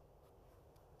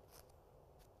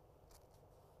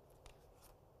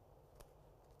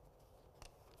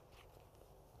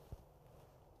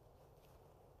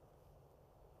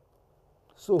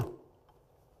 So,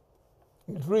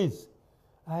 it reads,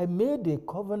 I made a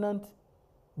covenant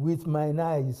with mine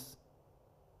eyes.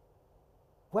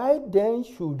 Why then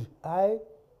should I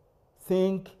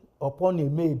think upon a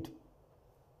maid?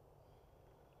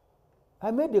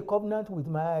 I made a covenant with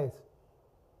my eyes.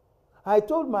 I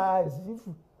told my eyes,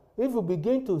 if you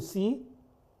begin to see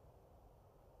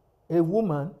a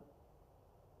woman,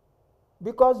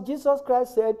 because Jesus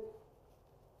Christ said,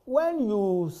 when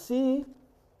you see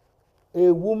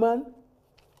a woman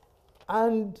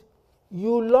and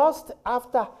you lust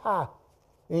after her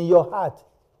in your heart,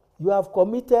 you have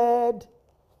committed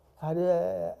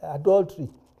adultery.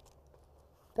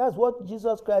 That's what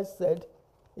Jesus Christ said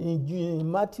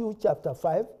in Matthew chapter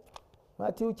 5.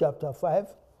 Matthew chapter 5,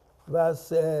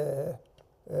 verse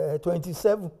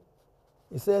 27.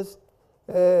 It says,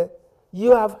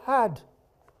 you have heard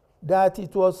that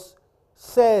it was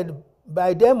said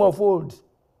by them of old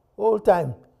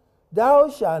time, thou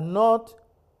shalt not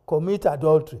commit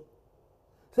adultery.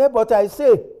 Say, but I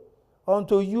say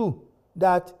unto you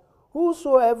that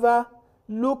whosoever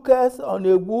looketh on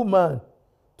a woman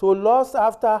to lust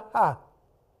after her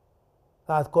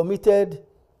hath committed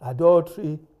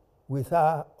adultery with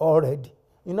her already.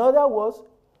 In other words,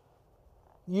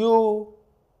 you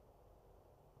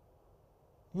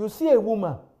see a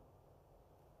woman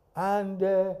and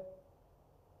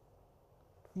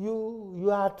you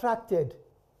are attracted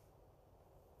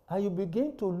And you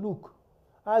begin to look.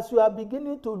 As you are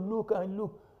beginning to look and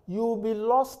look, you will be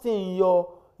lost in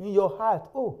your heart.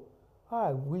 Oh, how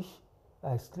I wish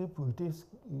I sleep with this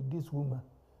woman.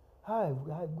 How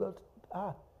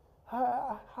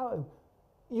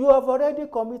you have already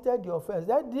committed the offense.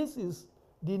 This is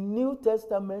the New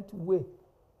Testament way.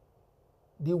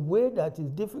 The way that is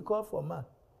difficult for man.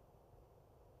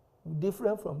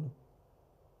 Different from me.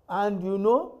 And you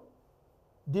know,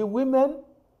 the women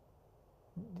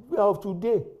of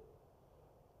today,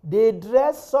 they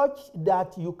dress such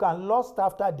that you can lust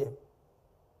after them.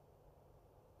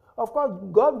 Of course,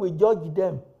 God will judge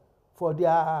them for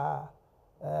their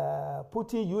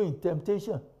putting you in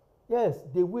temptation. Yes,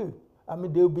 they will. I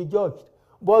mean, they will be judged.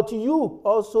 But you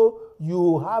also,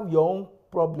 you have your own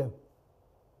problem.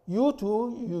 You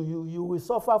too, you will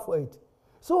suffer for it.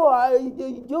 So, as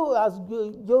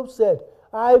Job said,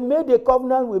 I made a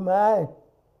covenant with my eye.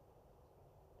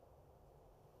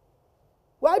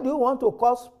 Why do you want to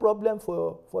cause problem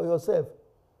for yourself?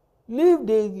 Leave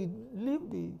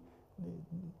the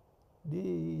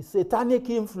satanic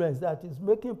influence that is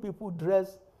making people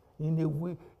dress in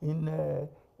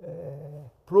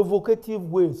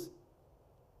provocative ways.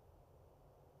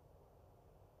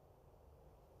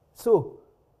 So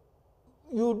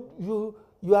you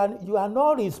are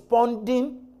not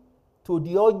responding to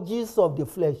the urges of the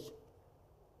flesh.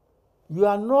 You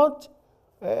are not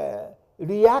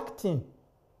reacting.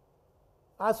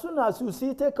 As soon as you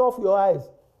see, take off your eyes.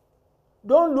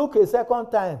 Don't look a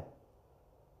second time.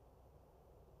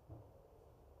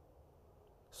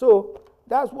 So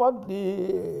that's what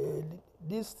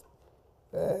this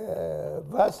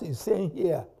verse is saying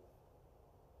here.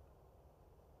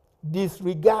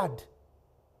 Disregard,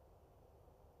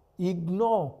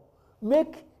 ignore,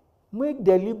 make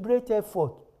deliberate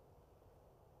effort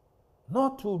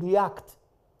not to react,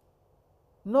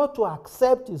 not to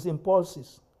accept his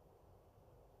impulses.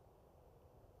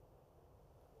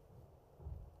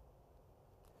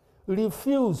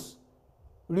 Refuse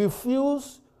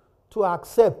to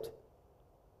accept.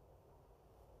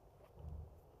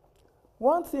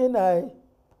 One thing I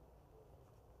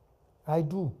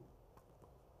do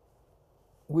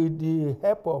with the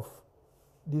help of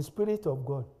the Spirit of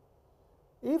God,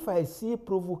 if I see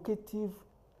provocative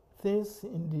things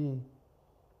in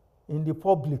the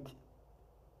public,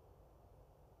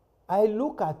 I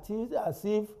look at it as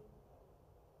if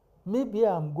maybe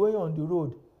I'm going on the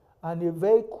road and a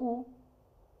vehicle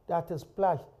that is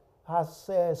splashed has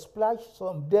splashed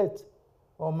some dirt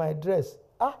on my dress.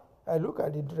 I look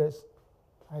at the dress.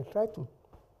 I try to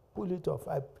pull it off.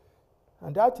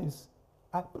 And that is,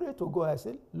 I pray to God. I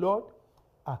say, Lord,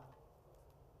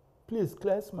 please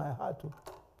cleanse my heart.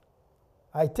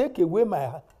 I take away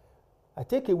my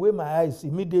eyes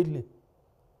immediately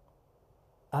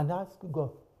and ask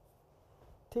God,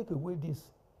 take away this,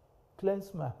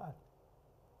 cleanse my heart.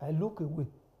 I look away.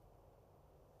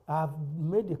 I've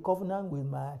made a covenant with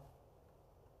my eye.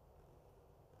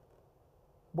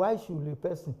 Why should a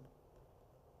person,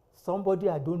 somebody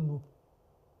I don't know,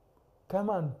 come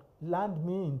and land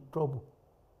me in trouble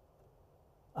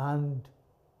and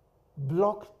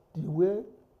block the way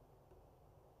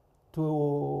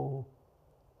to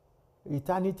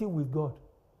eternity with God?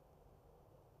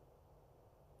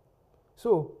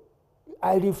 So,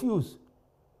 I refuse.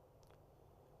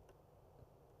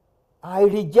 I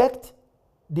reject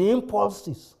the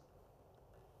impulses.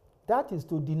 That is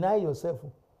to deny yourself.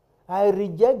 I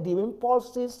reject the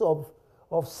impulses of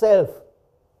self.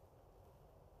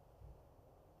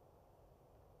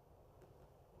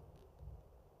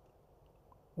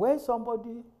 When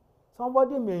somebody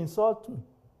may insult me,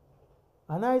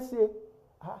 and I say,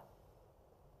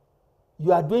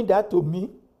 you are doing that to me?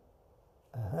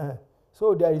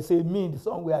 So there is a me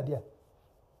somewhere there.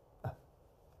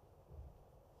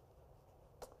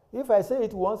 If I say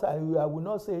it once, I will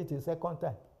not say it a second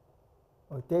time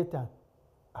or third time.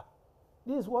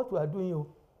 This is what we are doing.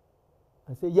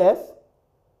 I say, yes.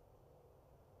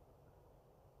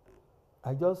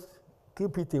 I just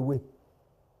keep it away.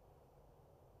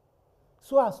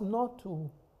 So as not to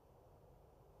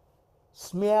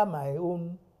smear my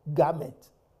own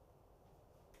garment.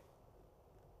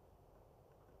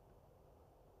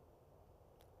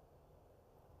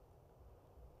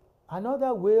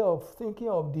 Another way of thinking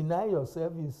of deny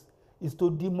yourself is to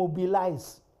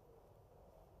demobilize.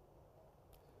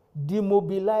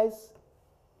 Demobilize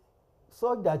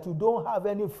so that you don't have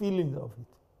any feeling of it.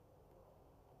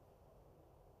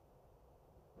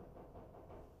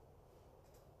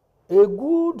 A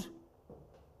good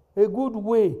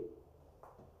way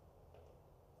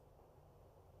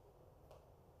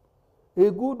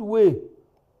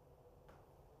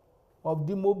of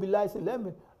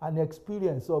demobilizing. An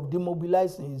experience of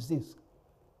demobilizing is this.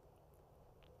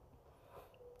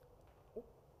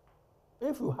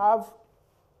 If you have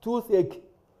toothache,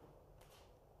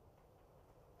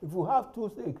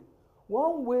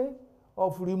 one way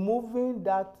of removing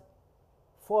that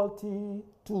faulty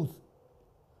tooth,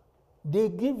 they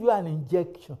give you an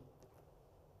injection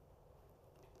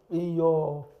in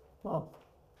your mouth,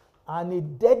 and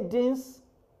it deadens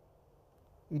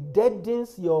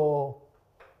your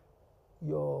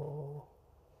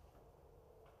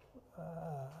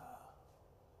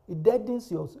it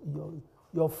deadens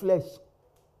your flesh.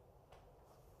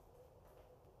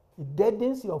 It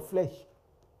deadens your flesh.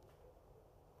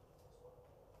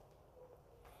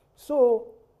 So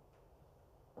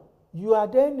you are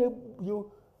then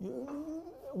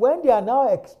when they are now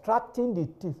extracting the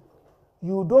teeth,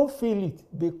 you don't feel it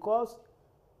because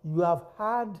you have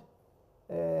had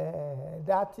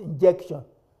that injection.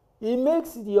 It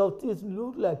makes your teeth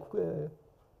look like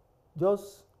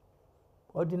just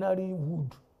ordinary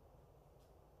wood.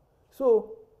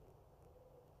 So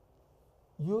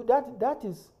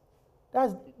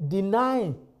that's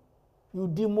denying. You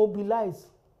demobilize.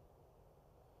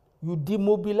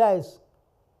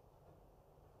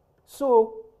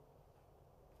 So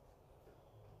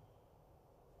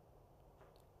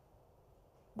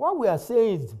what we are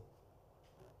saying is,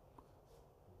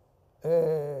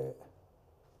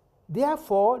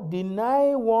 therefore,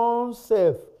 deny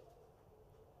oneself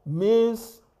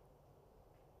means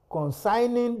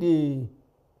consigning the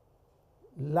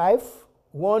life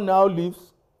one now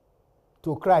lives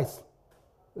to Christ,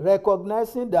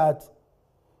 recognizing that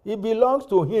it belongs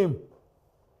to Him.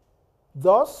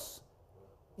 Thus,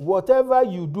 whatever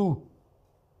you do,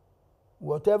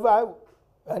 whatever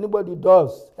anybody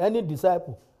does, any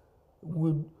disciple,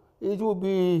 it will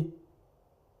be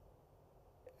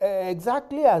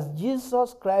exactly as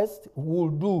Jesus Christ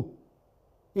would do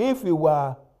if he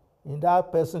were in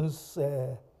that person's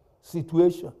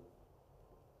situation.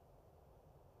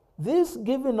 This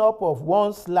giving up of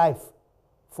one's life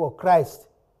for Christ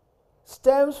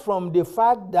stems from the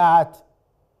fact that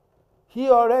he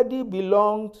already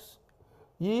belongs,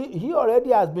 he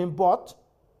already has been bought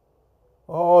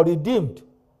or redeemed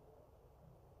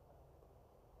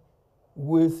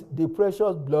with the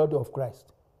precious blood of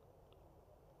Christ.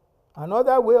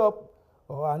 Another way up,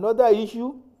 or another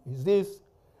issue is this,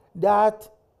 that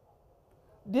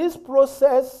this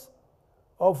process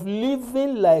of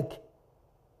living like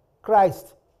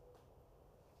Christ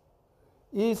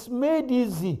is made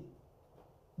easy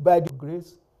by the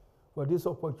grace for this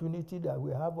opportunity that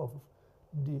we have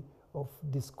of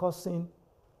discussing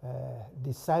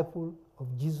disciple of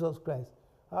Jesus Christ,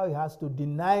 how he has to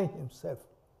deny himself.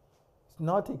 It's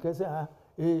not a case of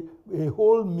a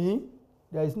whole me.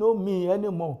 There is no me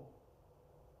anymore.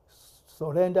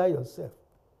 Surrender yourself.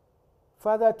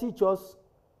 Father, teach us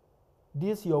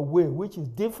this your way, which is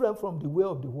different from the way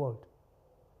of the world.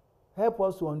 Help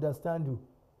us to understand you,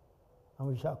 and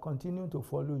we shall continue to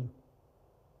follow you.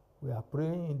 We are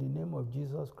praying in the name of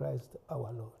Jesus Christ,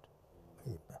 our Lord.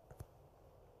 Amen.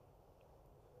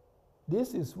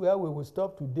 This is where we will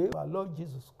stop today. Our Lord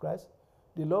Jesus Christ,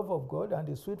 the love of God, and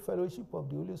the sweet fellowship of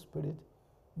the Holy Spirit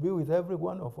be with every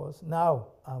one of us now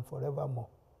and forevermore.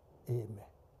 Amen.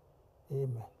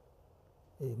 Amen.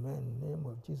 Amen. In the name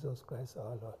of Jesus Christ,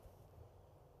 our Lord.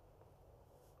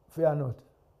 Fear not,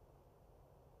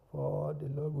 for the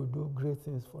Lord will do great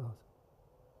things for us.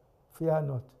 Fear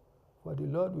not, for the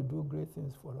Lord will do great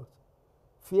things for us.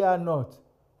 Fear not,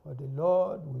 for the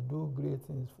Lord will do great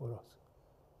things for us.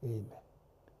 Amen.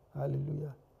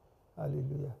 Hallelujah.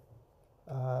 Hallelujah.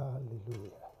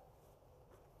 Hallelujah.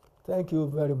 Thank you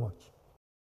very much.